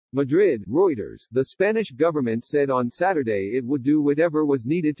Madrid, Reuters. The Spanish government said on Saturday it would do whatever was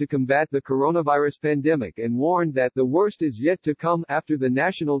needed to combat the coronavirus pandemic and warned that the worst is yet to come after the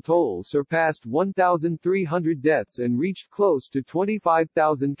national toll surpassed 1,300 deaths and reached close to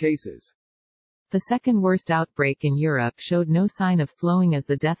 25,000 cases. The second worst outbreak in Europe showed no sign of slowing as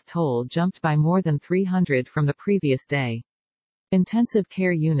the death toll jumped by more than 300 from the previous day. Intensive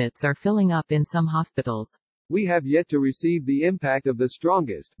care units are filling up in some hospitals. We have yet to receive the impact of the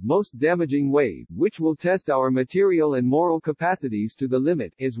strongest, most damaging wave, which will test our material and moral capacities to the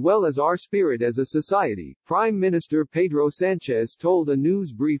limit, as well as our spirit as a society, Prime Minister Pedro Sánchez told a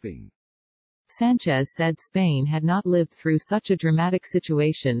news briefing. Sánchez said Spain had not lived through such a dramatic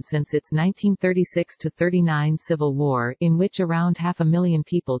situation since its 1936-39 civil war, in which around 500,000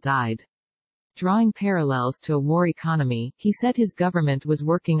 people died. Drawing parallels to a war economy, he said his government was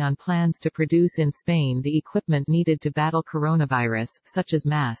working on plans to produce in Spain the equipment needed to battle coronavirus, such as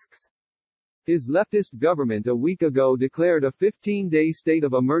masks. His leftist government a week ago declared a 15-day state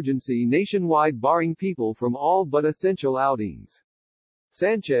of emergency nationwide, barring people from all but essential outings.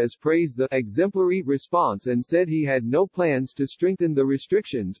 Sánchez praised the exemplary response and said he had no plans to strengthen the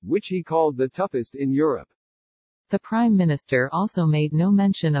restrictions, which he called the toughest in Europe. The Prime Minister also made no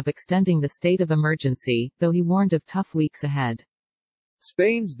mention of extending the state of emergency, though he warned of tough weeks ahead.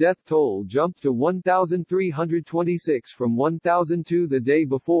 Spain's death toll jumped to 1,326 from 1,002 the day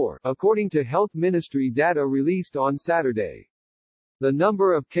before, according to Health Ministry data released on Saturday. The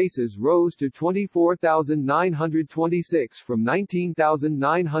number of cases rose to 24,926 from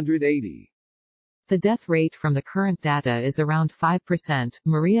 19,980. The death rate from the current data is around 5%,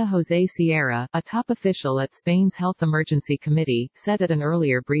 Maria José Sierra, a top official at Spain's Health Emergency Committee, said at an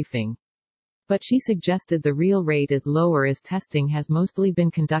earlier briefing. But she suggested the real rate is lower as testing has mostly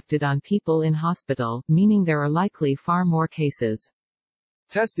been conducted on people in hospital, meaning there are likely far more cases.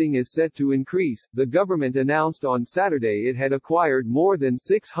 Testing is set to increase. The government announced on Saturday it had acquired more than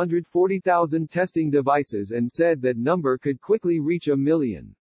 640,000 testing devices and said that number could quickly reach 1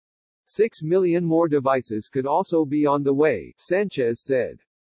 million. 6 million more devices could also be on the way, Sánchez said.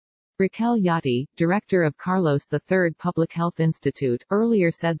 Raquel Yati, director of Carlos III Public Health Institute,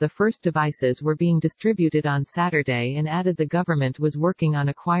 earlier said the first devices were being distributed on Saturday and added the government was working on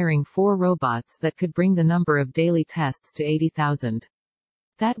acquiring 4 robots that could bring the number of daily tests to 80,000.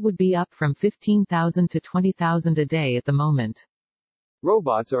 That would be up from 15,000 to 20,000 a day at the moment.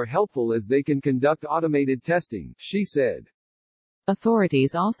 Robots are helpful as they can conduct automated testing, she said.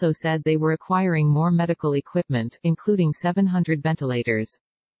 Authorities also said they were acquiring more medical equipment, including 700 ventilators.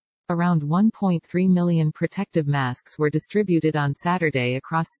 Around 1.3 million protective masks were distributed on Saturday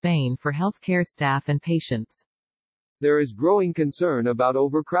across Spain for healthcare staff and patients. There is growing concern about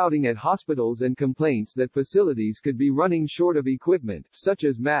overcrowding at hospitals and complaints that facilities could be running short of equipment, such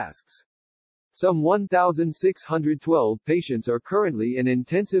as masks. Some 1,612 patients are currently in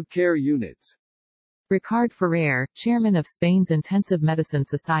intensive care units. Ricard Ferrer, chairman of Spain's Intensive Medicine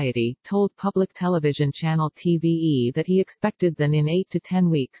Society, told public television channel TVE that he expected that in 8 to 10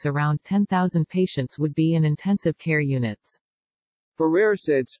 weeks around 10,000 patients would be in intensive care units. Ferrer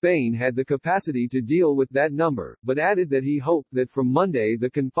said Spain had the capacity to deal with that number, but added that he hoped that from Monday the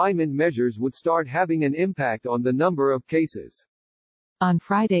confinement measures would start having an impact on the number of cases. On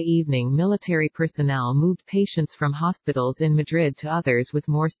Friday evening, military personnel moved patients from hospitals in Madrid to others with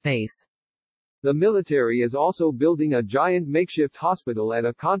more space. The military is also building a giant makeshift hospital at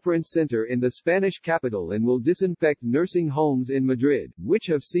a conference center in the Spanish capital and will disinfect nursing homes in Madrid, which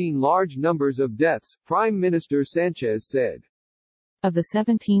have seen large numbers of deaths, Prime Minister Sánchez said. Of the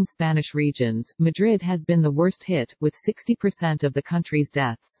 17 Spanish regions, Madrid has been the worst hit, with 60% of the country's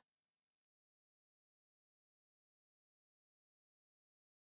deaths.